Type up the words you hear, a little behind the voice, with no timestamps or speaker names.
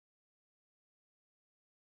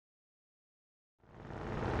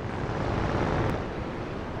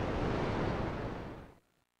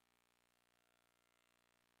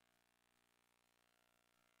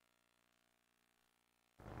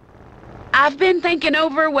I've been thinking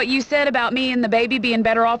over what you said about me and the baby being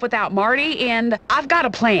better off without Marty, and I've got a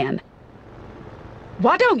plan.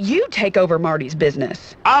 Why don't you take over Marty's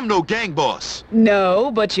business? I'm no gang boss. No,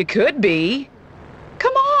 but you could be.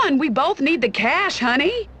 Come on, we both need the cash,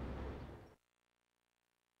 honey.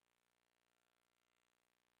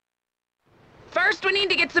 First, we need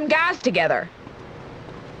to get some guys together.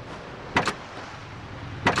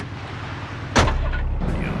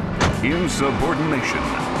 Insubordination.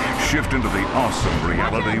 Shift into the awesome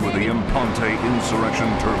reality with the Imponte Insurrection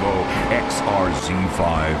Turbo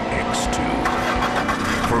XRZ5X2.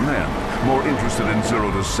 For men more interested in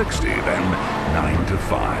 0 to 60 than 9 to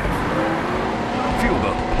 5. Feel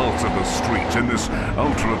the pulse of the streets in this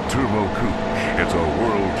ultra-turbo coupe. It's a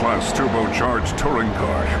world-class turbocharged touring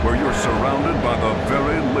car where you're surrounded by the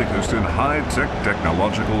very latest in high-tech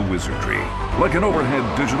technological wizardry. Like an overhead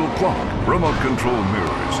digital clock, remote control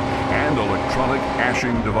mirrors, and electronic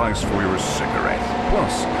ashing device for your cigarette.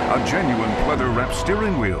 Plus, a genuine leather-wrapped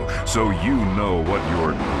steering wheel, so you know what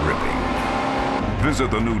you're gripping.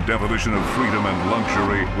 Visit the new definition of freedom and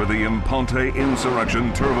luxury with the Imponte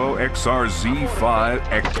Insurrection Turbo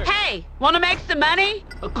XRZ5X. Hey, wanna make some money?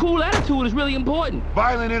 A cool attitude is really important.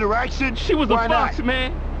 Violent interaction? She was Why a fox, not?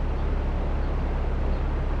 man.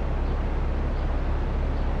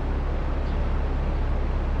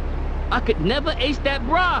 I could never ace that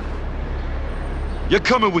bra. You're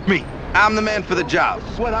coming with me. I'm the man for the job.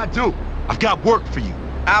 This is what I do. I've got work for you.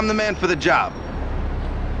 I'm the man for the job.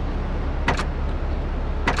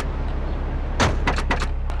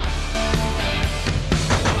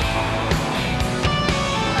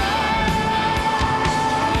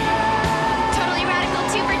 Totally radical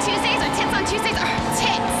 2 for Tuesdays or tits on Tuesdays or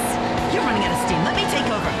tits. You're running out of steam. Let me take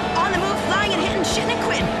over. On the move, flying and hitting, shitting and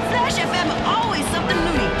quitting. Flash FM, always something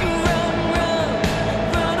loony.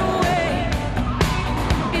 Run away.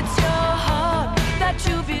 It's your heart that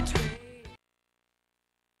you betray.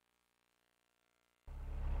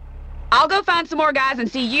 I'll go find some more guys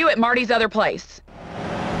and see you at Marty's other place.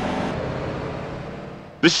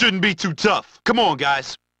 This shouldn't be too tough. Come on,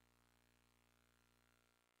 guys.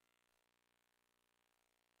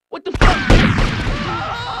 What the fuck?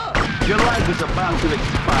 Your life is about to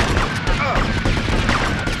expire.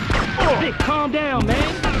 Vic, calm down,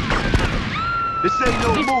 man. This ain't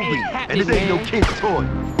no This movie, ain't happening, and this ain't no man. kid's toy.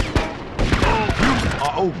 You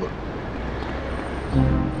are over.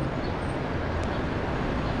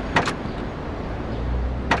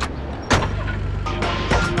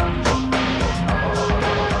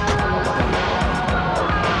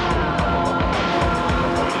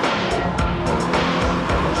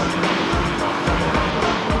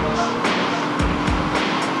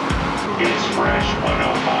 It's Fresh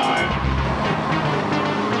 105.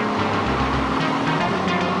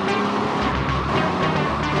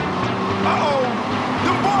 Uh-oh!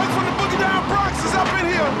 Them boys from the Boogie Down Bronx is up in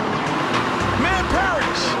here! Man,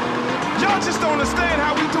 Parrish! Y'all just don't understand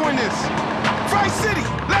how we doing this. Vice City,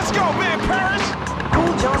 let's go, man, Parrish!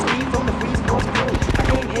 Cool John Steve from the Freeze Coast Crew. I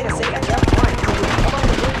came here to say I got mine. Come on,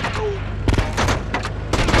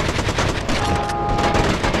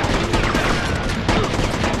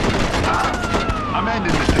 I'm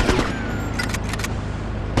ending this.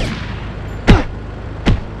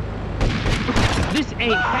 This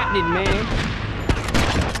ain't happening, man.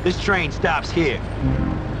 This train stops here.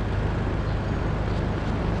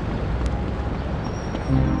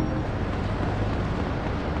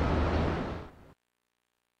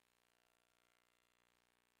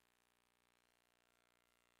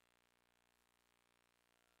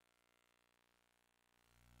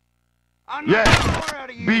 Yeah,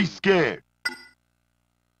 be scared.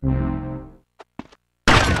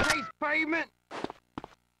 Pavement!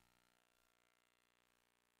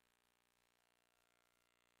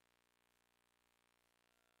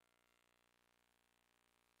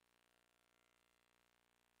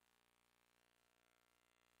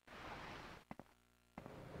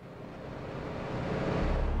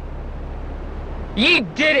 You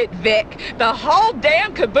did it, Vic. The whole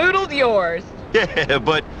damn caboodle's yours. Yeah,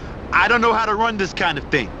 but I don't know how to run this kind of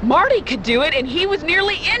thing. Marty could do it, and he was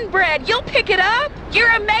nearly inbred. You'll pick it up. You're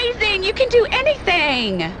amazing. You can do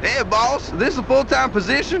anything. Hey, boss, this a full-time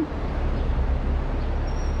position?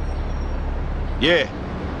 Yeah.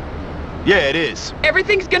 Yeah, it is.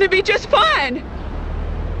 Everything's gonna be just fine.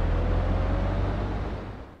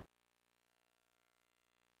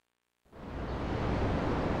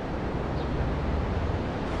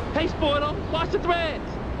 Hey, Spoiler, watch the threads.